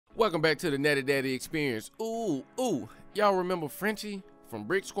Welcome back to the Natty Daddy Experience. Ooh, y'all remember Frenchie from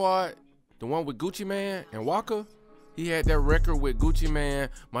Brick Squad? The one with Gucci Man and Walker? He had that record with Gucci Man,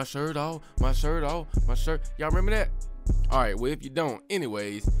 my shirt off, my shirt off, my shirt. Y'all remember that? All right, well, if you don't,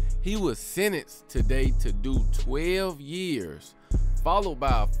 anyways, he was sentenced today to do 12 years, followed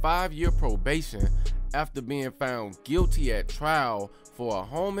by a 5-year probation after being found guilty at trial for a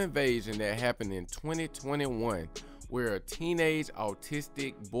home invasion that happened in 2021, where a teenage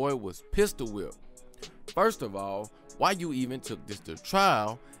autistic boy was pistol whipped. First of all, why you even took this to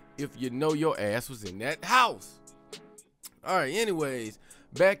trial if you know your ass was in that house? All right, anyways,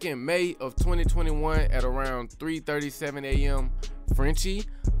 back in May of 2021 at around 3:37 a.m., Frenchie,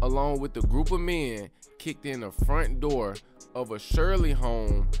 along with a group of men, kicked in the front door of a Shirley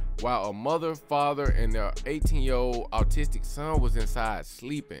home while a mother, father, and their 18-year-old autistic son was inside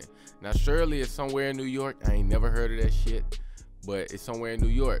sleeping. Now, Shirley is somewhere in New York. I ain't never heard of that shit, but it's somewhere in New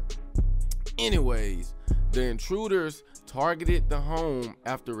York. Anyways, the intruders targeted the home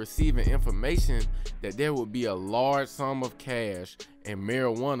after receiving information that there would be a large sum of cash and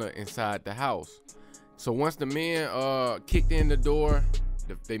marijuana inside the house. So once the men kicked in the door,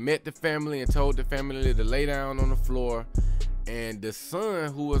 they met the family and told the family to lay down on the floor, and the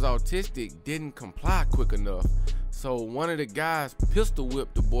son, who was autistic, didn't comply quick enough. So one of the guys pistol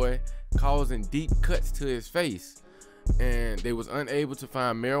whipped the boy, causing deep cuts to his face, and they was unable to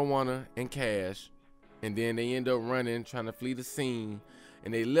find marijuana and cash. And then they end up running, trying to flee the scene,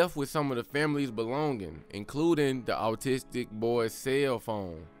 and they left with some of the family's belongings, including the autistic boy's cell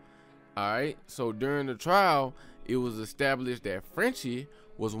phone. Alright, so during the trial, it was established that Frenchie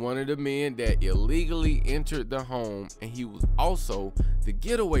was one of the men that illegally entered the home, and he was also the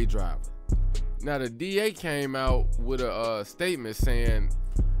getaway driver. Now, the DA came out with a statement saying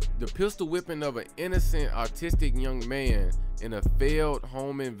the pistol whipping of an innocent autistic young man in a failed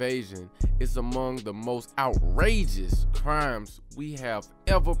home invasion is among the most outrageous crimes we have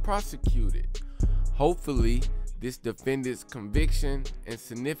ever prosecuted. Hopefully, this defendant's conviction and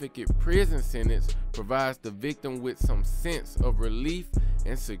significant prison sentence provides the victim with some sense of relief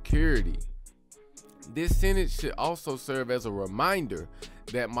and security. This sentence should also serve as a reminder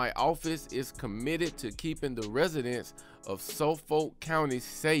that my office is committed to keeping the residents of Suffolk County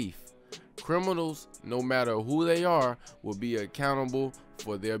safe. Criminals, no matter who they are, will be accountable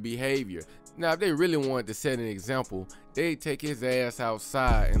for their behavior. Now, if they really wanted to set an example, they'd take his ass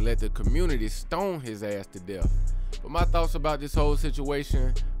outside and let the community stone his ass to death. But my thoughts about this whole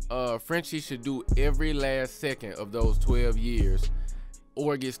situation, Frenchie should do every last second of those 12 years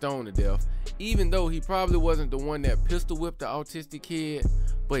or get stoned to death, even though he probably wasn't the one that pistol whipped the autistic kid.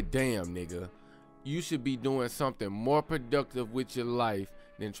 But damn, nigga, you should be doing something more productive with your life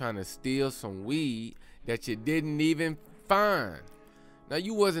than trying to steal some weed that you didn't even find. Now,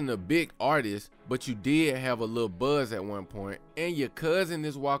 you wasn't a big artist, but you did have a little buzz at one point, and your cousin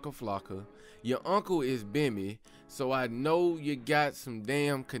is Waka Flocka, your uncle is Bimmy, so I know you got some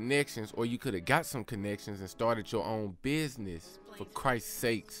damn connections, or you could have got some connections and started your own business, for Christ's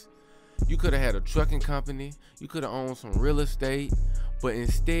sakes. You could have had a trucking company, you could have owned some real estate, but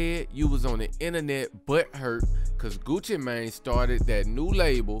instead you was on the internet butthurt because Gucci Mane started that new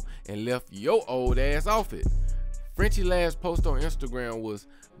label and left your old ass off it. Frenchie's last post on Instagram was,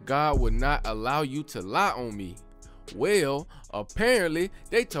 "God would not allow you to lie on me." Well, apparently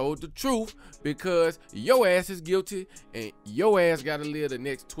they told the truth, because your ass is guilty and your ass gotta live the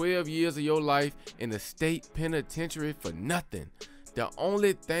next 12 years of your life in the state penitentiary for nothing. The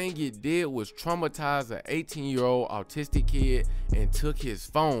only thing you did was traumatize an 18-year-old autistic kid and took his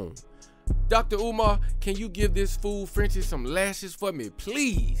phone. Dr. Umar, can you give this fool Frenchie some lashes for me,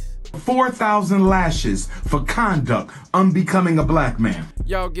 please? 4,000 lashes for conduct unbecoming a black man.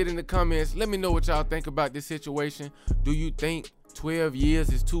 Y'all get in the comments. Let me know what y'all think about this situation. Do you think 12 years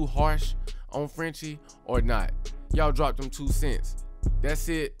is too harsh on Frenchie or not? Y'all drop them 2 cents. That's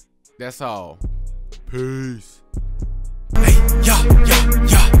it. That's all. Peace. Hey, yeah, yeah,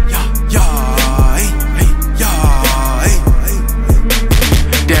 yeah, yeah, yeah, hey, yeah, hey.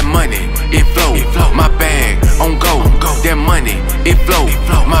 That money, it flow, my bag, on go. That money, it flow,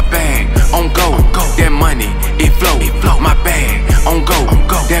 my bag, on go. That money, it flow, my bag, on go.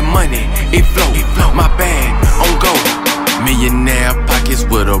 That money, it flow, my bag, on go. Millionaire pockets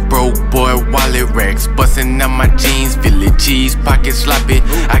with a broke boy wallet, racks bustin' out my jeans, Philly cheese, pockets sloppy.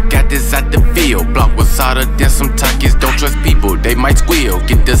 I got this out the field, block was hotter than some Takis. Don't trust people, they might squeal,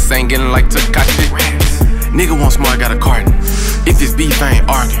 get the singing like Takashi. Nigga want smart, got a carton. If this beef ain't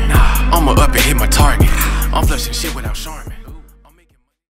arguing, I'ma up and hit my target. I'm flushing shit without showing.